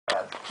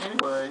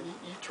Anyway,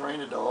 you train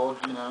a dog,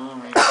 you know. I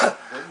mean,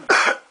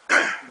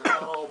 they're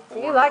not all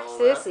born You like with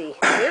all Sissy.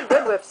 You're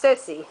good with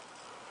Sissy.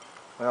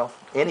 Well,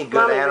 any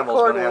good Mommy animal's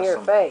going to have your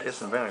some face.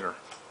 piss and vinegar.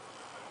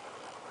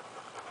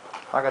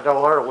 Like I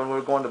told her when we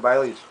were going to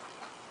Bailey's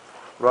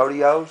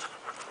rodeos,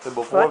 that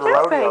before Watch the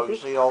out, rodeo, baby. you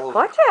see all those,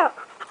 Watch out.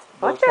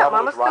 those Watch out. cowboys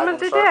Mama's riding coming in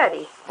to circles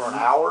Daddy. for an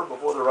hour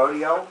before the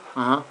rodeo.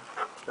 Uh-huh.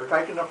 They're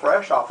taking the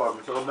flesh off of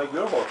them so they'll make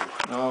good horses.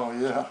 Oh,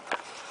 yeah.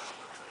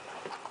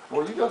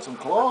 Well, you got some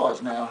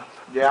claws now.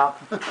 Yeah,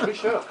 we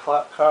should have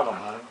cut them,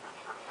 honey.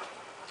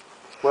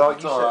 Well,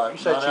 It's all right. you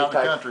said Not she'd out in the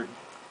take. country.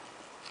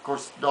 Of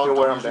course, She'll dogs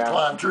wear don't 'em usually down.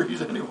 climb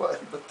trees anyway,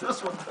 but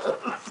this one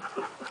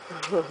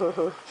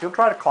does. She'll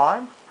try to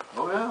climb.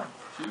 Oh, yeah.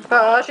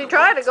 She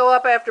tried to go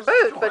up after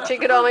Boots, but she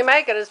could only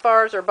make it as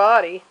far as her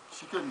body.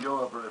 She couldn't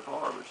go up very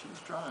far, but she was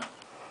trying.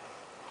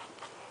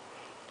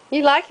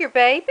 You like your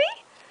baby?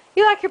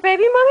 You like your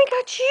baby? Mommy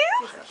got you?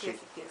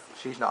 Yeah,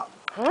 she's not.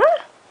 Huh?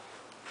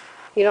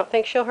 You don't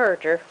think she'll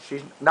hurt her?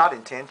 She's not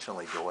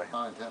intentionally, Joy.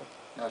 Now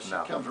she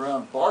No. comes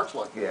around and barks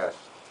like Yes.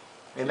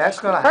 that. And that's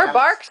going to happen. Her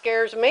bark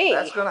scares me.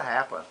 That's going to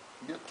happen.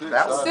 Get too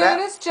That was As excited.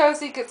 soon as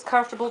Josie gets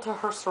comfortable to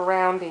her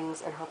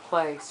surroundings and her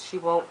place, she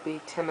won't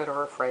be timid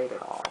or afraid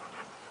at all.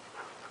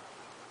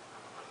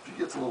 She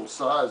gets a little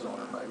size on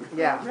her, maybe.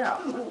 Yeah.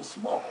 Yeah. A little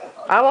small.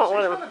 I won't She's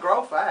want going him. to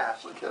grow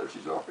fast. Look at her,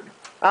 she's already.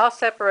 I'll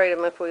separate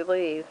them if we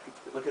leave.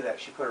 Look at that.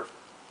 She put her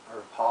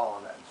paw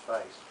on that in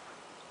his face.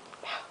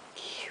 How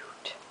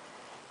cute.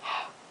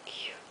 How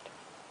cute.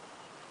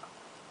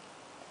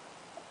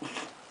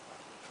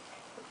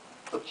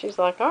 She's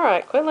like, all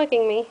right, quit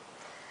licking me.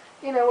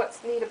 You know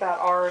what's neat about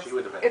ours? She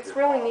would have been a It's good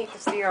really mom. neat to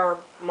see our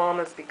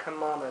mamas become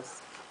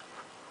mamas.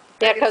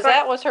 Yeah, It's because like-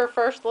 that was her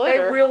first They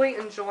litter. really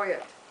enjoy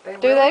it.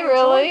 Do they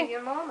really? Enjoy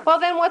being mamas. Well,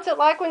 then what's it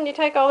like when you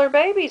take all their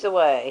babies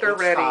away? They're It's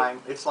ready.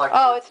 time. It's like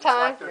Oh, it's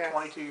time? like they're Yes.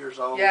 22 years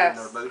old Yes.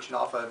 and they're mooching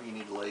off of you. You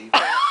need to leave.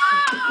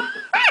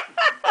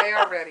 They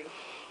are ready.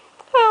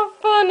 How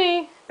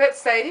funny. But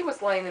Sadie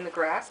was laying in the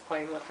grass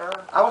playing with her.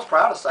 I was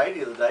proud of Sadie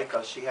the other day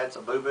because she had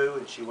some boo-boo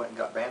and she went and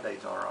got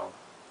Band-Aids on her own.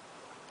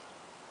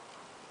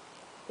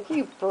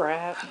 You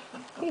brat.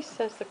 He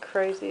says the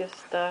craziest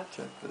stuff.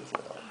 Check this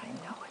out. I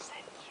know, is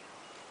that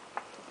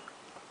cute?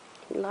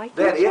 You like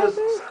That each is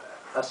other?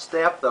 a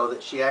step, though,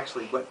 that she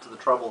actually went to the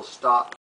trouble to stop